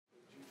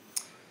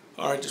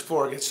All right, just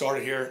before I get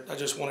started here, I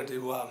just wanted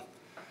to,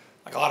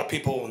 like a lot of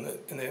people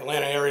in the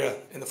Atlanta area,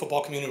 in the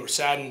football community, were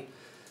saddened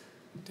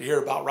to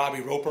hear about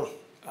Robbie Roper,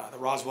 the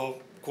Roswell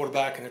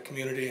quarterback in the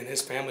community, and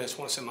his family. I just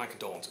want to send my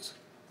condolences.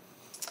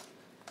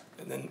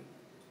 And then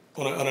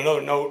on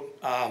another note,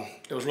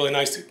 it was really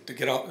nice to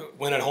get a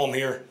win at home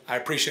here. I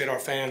appreciate our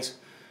fans.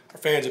 Our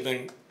fans have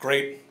been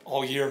great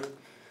all year,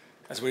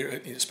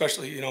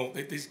 especially,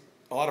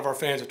 a lot of our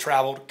fans have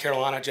traveled,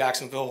 Carolina,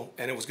 Jacksonville,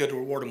 and it was good to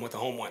reward them with a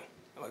home win.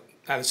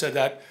 Having said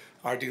that,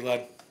 our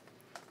D-Led.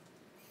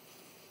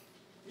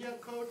 Yeah,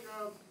 Coach,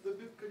 could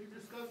you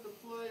discuss the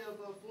play of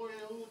Floyd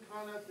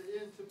Olukan at the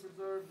end to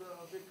preserve the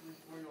victory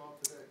for you all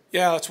today?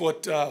 Yeah, that's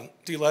what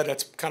D-Led,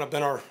 that's kind of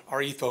been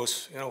our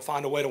ethos,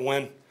 find a way to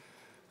win.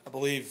 I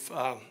believe,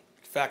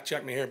 fact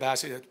check me here,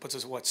 Bassey, that puts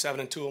us,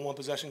 7-2 in one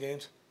possession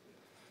games?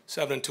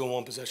 7-2 in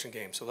one possession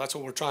games. So that's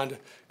what we're trying to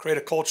create,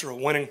 a culture of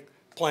winning,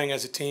 playing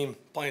as a team,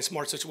 playing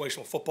smart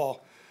situational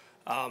football.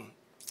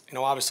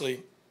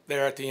 Obviously,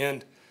 there at the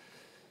end,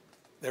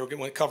 they were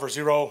getting cover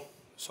 0,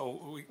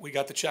 so we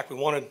got the check we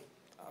wanted.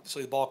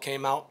 Obviously, the ball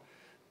came out,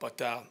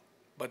 but I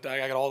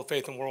got all the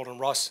faith in the world in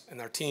Russ and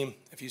their team.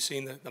 If you've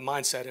seen the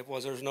mindset, there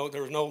was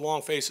no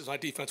long faces. My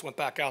defense went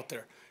back out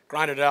there,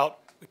 grinded it out.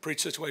 We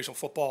preached situational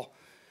football,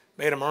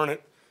 made them earn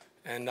it,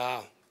 and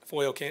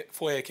Foye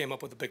came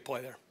up with a big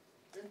play there.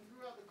 And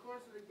throughout the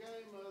course of the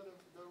game,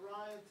 the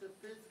Ryan to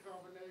Fitz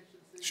combination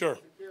seems Sure.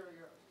 to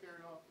carry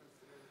offense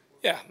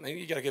today. Yeah,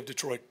 you got to give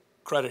Detroit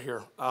credit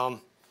here.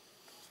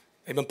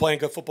 They've been playing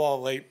good football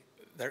late.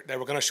 They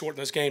were going to shorten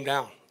this game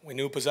down. We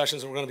knew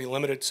possessions were going to be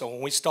limited, so when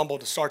we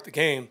stumbled to start the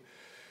game,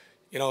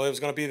 it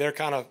was going to be their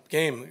kind of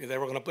game. They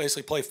were going to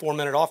basically play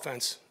 4-minute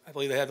offense. I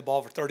believe they had the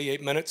ball for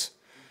 38 minutes,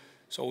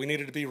 so we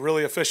needed to be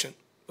really efficient.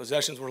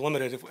 Possessions were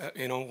limited,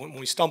 when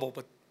we stumbled,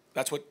 but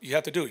that's what you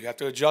have to do. You have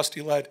to adjust.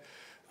 He led.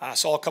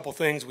 Saw a couple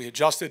things. We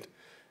adjusted.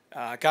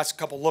 Got a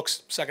couple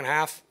looks second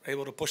half,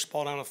 able to push the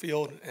ball down the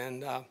field,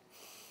 and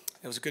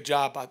it was a good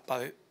job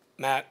by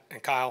Matt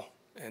and Kyle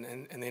and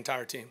the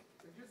entire team.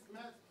 And just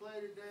Matt's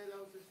play today, that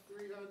was his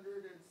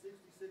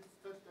 366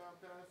 touchdown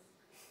pass,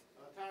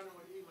 tying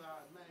with Eli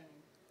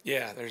Manning.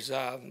 Yeah, there's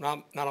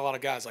not a lot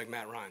of guys like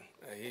Matt Ryan.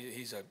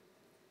 He's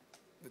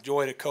the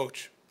joy to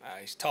coach.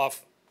 He's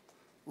tough,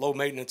 low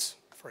maintenance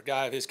for a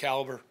guy of his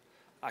caliber.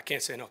 I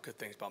can't say enough good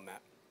things about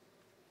Matt.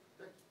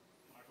 Thanks.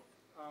 Michael.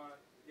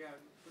 You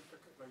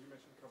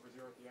mentioned cover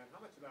 0 at the end.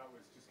 How much of that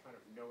was just kind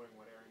of knowing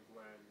what Aaron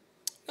Glenn?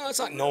 No, it's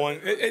not knowing.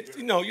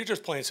 You're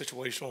just playing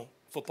situational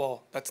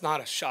football. That's not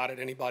a shot at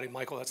anybody,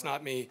 Michael. That's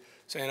not me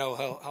saying,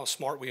 how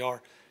smart we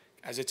are.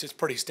 As it's a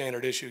pretty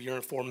standard issue. You're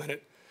in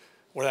 4-minute.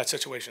 We're that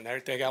situation.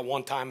 They got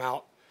one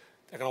timeout.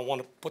 They're going to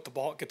want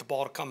to get the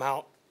ball to come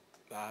out.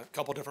 A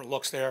couple different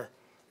looks there.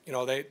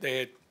 They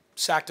had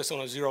sacked us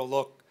on a 0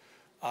 look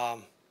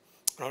on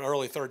an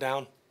early third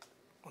down,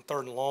 on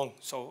 3rd and long.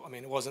 So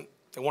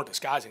they weren't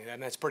disguising it.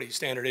 That's a pretty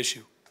standard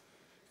issue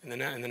in the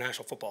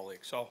National Football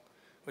League. So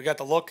we got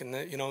the look, and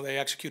they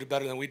executed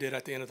better than we did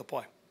at the end of the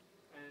play.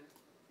 And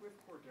with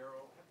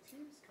Cordero, have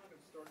teams kind of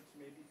started to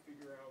maybe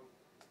figure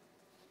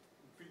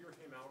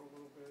him out a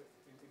little bit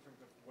in terms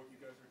of what you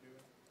guys are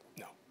doing?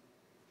 No,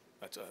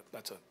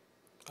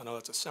 I know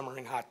that's a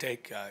simmering hot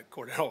take.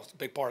 Cordero is a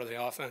big part of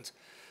the offense.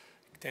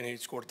 He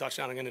scored a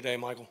touchdown again today,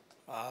 Michael.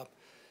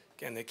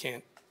 Again, they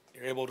can't.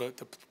 You're able to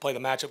play the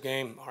matchup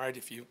game. All right,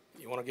 if you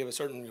want to give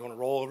you want to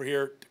roll over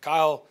here to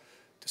Kyle,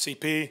 to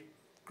CP,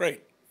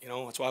 great.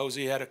 That's why OZ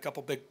had a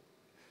couple big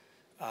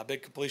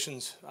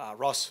completions.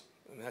 Russ,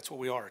 that's what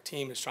we are. A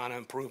team is trying to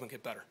improve and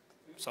get better.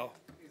 So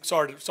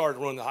sorry to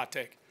ruin the hot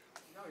take.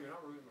 No, you're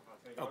not ruining the hot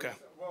take. Okay.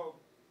 Well,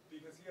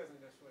 because he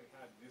hasn't necessarily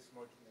had this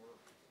much work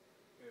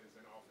as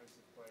an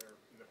offensive player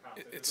in the past.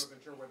 I just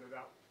wasn't sure whether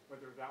that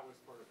was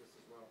part of this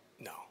as well.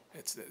 No,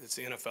 it's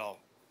the NFL,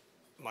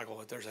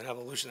 Michael. There's an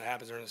evolution that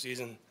happens during the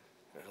season.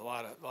 There's a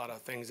lot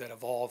of things that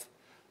evolve.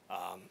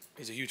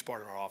 He's a huge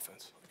part of our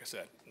offense. Like I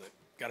said,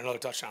 got another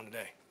touchdown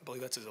today. I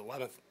believe that's his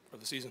 11th for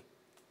the season.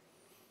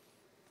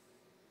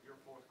 Your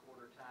fourth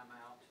quarter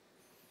timeout,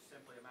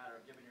 simply a matter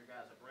of giving your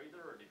guys a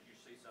breather, or did you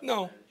see something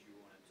No. that you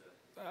wanted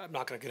to? I'm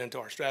not going to get into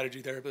our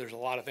strategy there, but there's a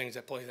lot of things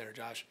that play there,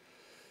 Josh.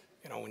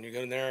 When you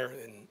get in there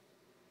and,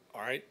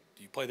 all right,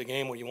 do you play the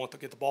game where you want to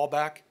get the ball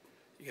back,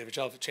 you give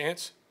yourself a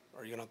chance,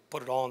 or are you going to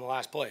put it all in the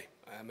last play?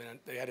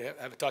 They had to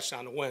have a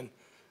touchdown to win.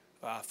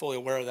 Fully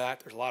aware of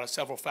that. There's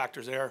several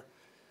factors there,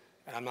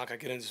 and I'm not going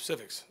to get into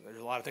specifics. There's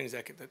a lot of things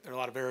there are a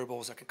lot of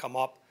variables that can come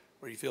up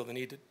where you feel the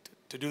need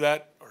to do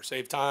that or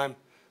save time,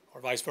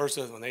 or vice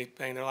versa. When they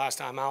bang their last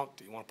time out,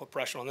 do you want to put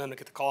pressure on them to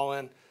get the call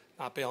in,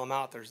 not bail them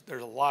out? There's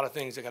a lot of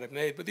things that got to be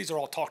made, but these are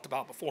all talked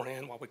about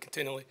beforehand while we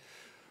continually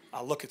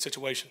look at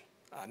situation.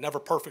 Never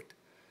perfect,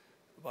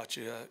 but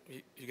you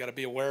got to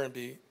be aware and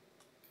be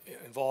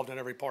involved in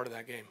every part of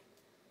that game.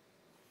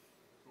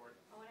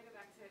 I want to go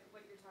back to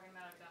what you were talking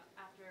about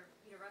after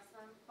Russ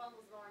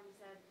fumbles the ball, and you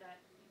said that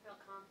you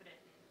felt confident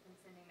in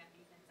sending that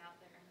defense out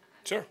there.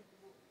 Sure.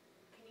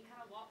 Can you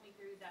kind of walk me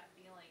through that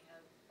feeling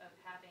of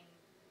having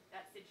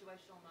that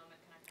situational moment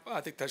kind of? Well,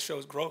 I think that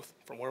shows growth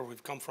from where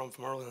we've come from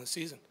early in the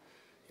season.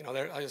 You know,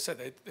 like I said,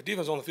 the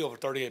defense was on the field for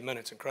 38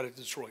 minutes, and credit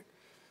to Detroit.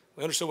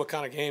 We understood what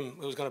kind of game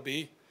it was going to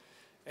be,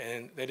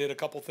 and they did a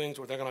couple things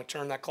where they're going to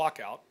turn that clock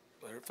out.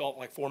 It felt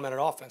like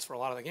 4-minute offense for a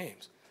lot of the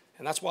games.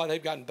 And that's why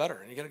they've gotten better,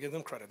 and you got to give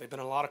them credit. They've been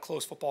in a lot of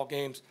close football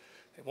games.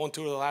 They've won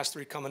 2 of the last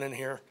 3 coming in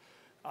here.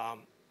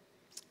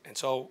 And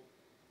so,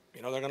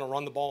 you know, they're going to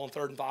run the ball on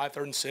 3rd and 5,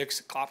 3rd and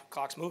 6.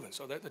 Clock's moving.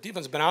 So the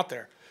defense has been out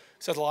there.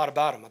 It says a lot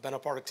about them. I've been a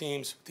part of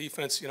teams.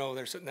 Defense, you know,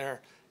 they're sitting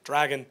there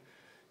dragging.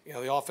 You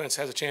know, the offense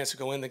has a chance to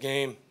go in the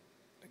game.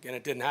 Again,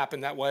 it didn't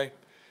happen that way.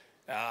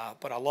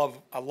 But I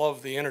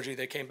love the energy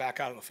they came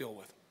back out on the field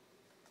with.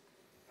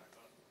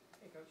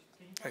 Hey, Coach,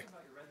 can you talk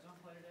about your red zone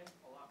play today?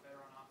 A lot better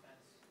on offense,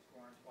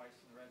 scoring twice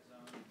in the red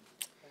zone.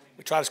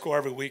 We try to score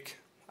every week.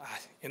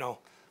 You know,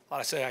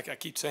 I say I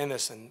keep saying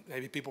this, and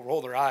maybe people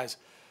roll their eyes.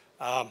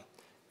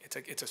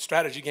 It's a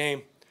strategy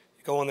game.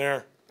 You go in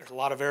there. There's a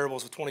lot of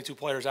variables with 22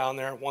 players out in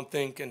there. One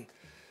thing can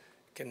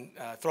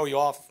throw you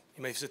off.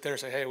 You may sit there and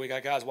say, "Hey, we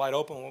got guys wide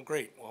open." Well,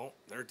 great. Well,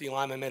 their D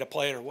lineman made a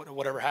play, or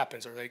whatever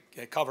happens, or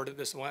they covered it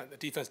this and that. The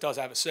defense does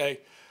have a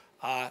say.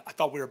 I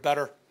thought we were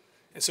better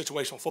in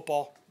situational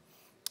football.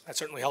 That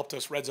certainly helped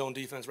us. Red zone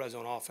defense, red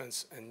zone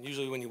offense, and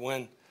usually when you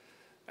win,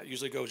 that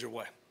usually goes your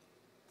way.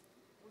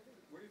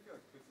 What do you feel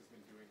like Fitz has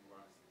been doing the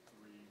last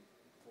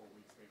 3-4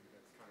 weeks maybe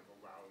that's kind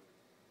of allowed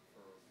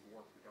for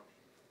more production?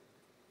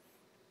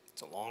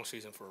 It's a long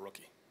season for a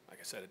rookie. Like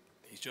I said,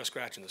 he's just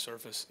scratching the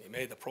surface. He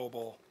made the Pro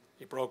Bowl.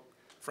 He broke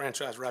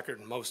franchise record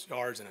in most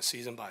yards in a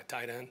season by a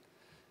tight end,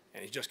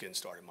 and he's just getting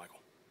started,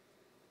 Michael.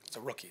 It's a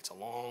rookie. It's a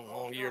long,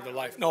 long year of their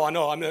life. No, I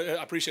know.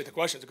 I appreciate the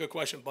question. It's a good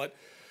question, but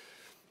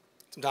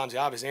sometimes the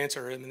obvious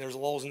answer, I mean, there's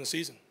lulls in the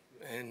season,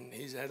 and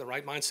he's had the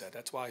right mindset.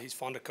 That's why he's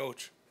fun to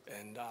coach.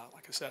 And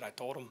like I said, I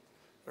told him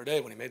the other day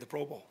when he made the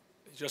Pro Bowl,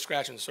 he's just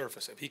scratching the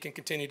surface. If he can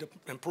continue to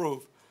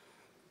improve,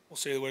 we'll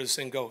see where this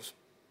thing goes.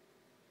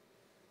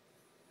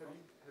 Have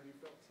you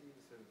felt teams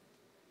have,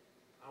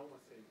 I don't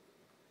want to say,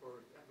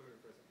 or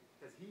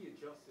has he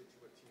adjusted to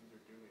what teams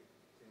are doing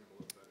to him a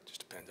little better? Just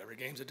depends. Every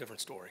game's a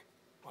different story.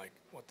 Like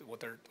what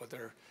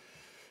their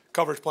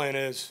coverage plan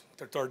is, what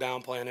their third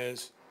down plan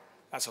is.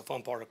 That's a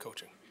fun part of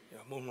coaching. You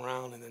know, move them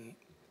around and then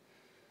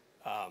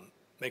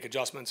make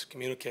adjustments,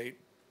 communicate.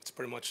 It's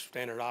pretty much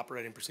standard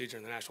operating procedure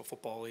in the National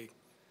Football League.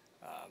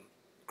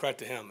 Credit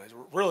to him.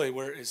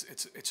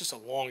 It's just a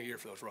long year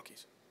for those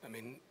rookies. I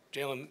mean,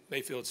 Jalen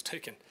Mayfield's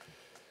taken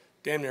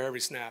damn near every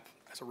snap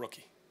as a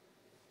rookie,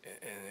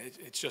 and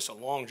it's just a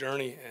long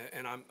journey.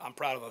 And I'm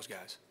proud of those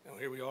guys. You know,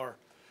 here we are,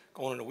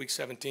 going into Week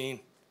 17,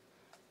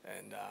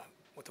 and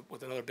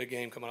with another big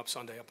game coming up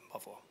Sunday up in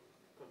Buffalo.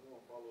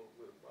 Follow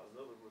with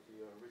another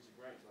rookie, Richie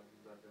Grant, like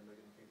he's out there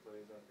making a few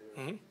plays out there.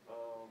 Mm-hmm.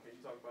 Can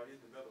you talk about his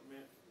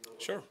development?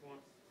 Sure.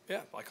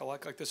 Yeah,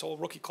 like this whole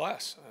rookie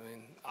class. I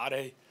mean,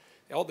 Ade,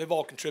 they've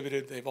all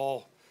contributed. They've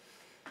all.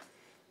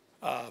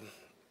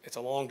 It's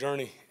a long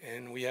journey,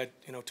 and we had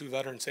 2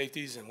 veteran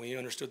safeties, and we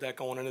understood that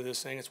going into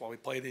this thing. It's why we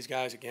played these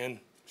guys again.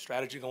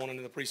 Strategy going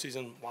into the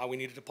preseason. Why we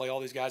needed to play all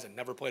these guys that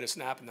never played a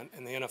snap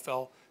in the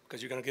NFL,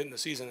 because you're going to get in the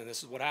season, and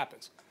this is what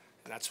happens.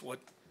 And that's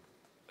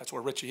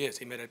where Richie is.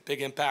 He made a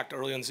big impact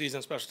early in the season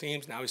on special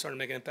teams. Now he's starting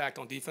to make an impact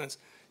on defense.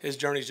 His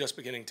journey's just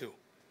beginning too.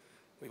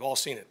 We've all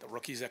seen it. The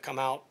rookies that come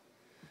out,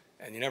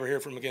 and you never hear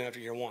from them again after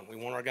year 1. We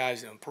want our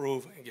guys to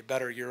improve and get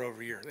better year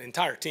over year, the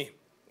entire team.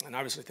 And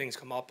obviously things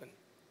come up, and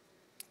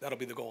that'll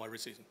be the goal every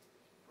season.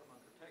 From a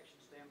protection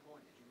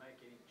standpoint, did you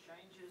make any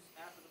changes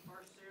after the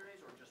first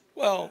series, or just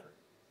Well, better?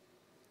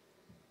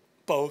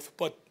 both.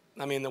 But,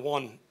 I mean, the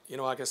one,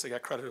 I guess they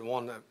got credited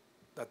one,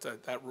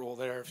 that rule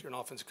there, if you're an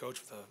offensive coach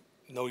with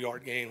a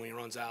no-yard gain when he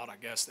runs out, I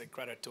guess they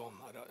credit to him.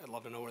 I'd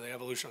love to know where the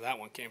evolution of that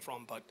one came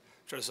from, but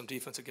I'm sure there's some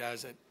defensive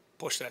guys that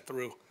pushed that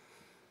through.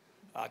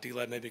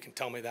 D-Led maybe can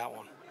tell me that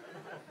one.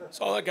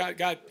 So that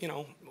guy,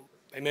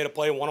 they made a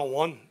play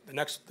one-on-one. The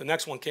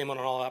next one came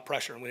under all that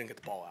pressure, and we didn't get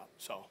the ball out.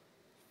 So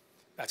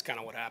that's kind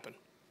of what happened.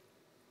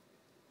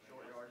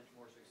 Short yardage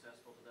more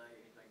successful today?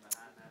 Anything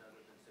behind that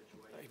other than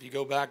situation? If you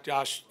go back,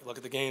 Josh, look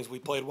at the games we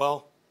played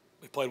well.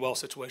 We played well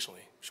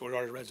situationally. Short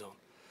yardage, red zone.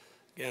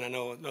 Again, I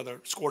know another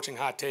scorching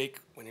hot take.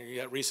 When you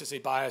get recency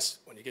bias,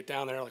 when you get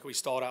down there like we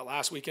stalled out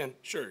last weekend,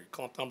 sure, you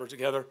clump numbers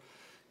together.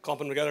 Clump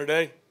them together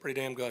today, pretty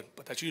damn good.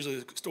 But that's usually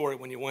the story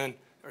when you win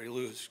or you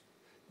lose.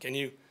 Can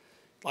you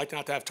like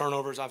not to have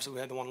turnovers? Obviously,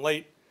 we had the one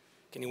late.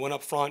 Can you win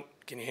up front?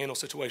 Can you handle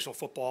situational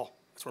football?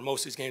 That's where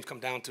most of these games come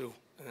down to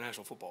in the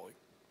National Football League.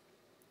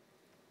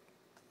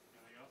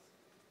 Anything else?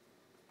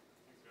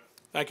 Thanks, guys.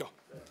 Thank you.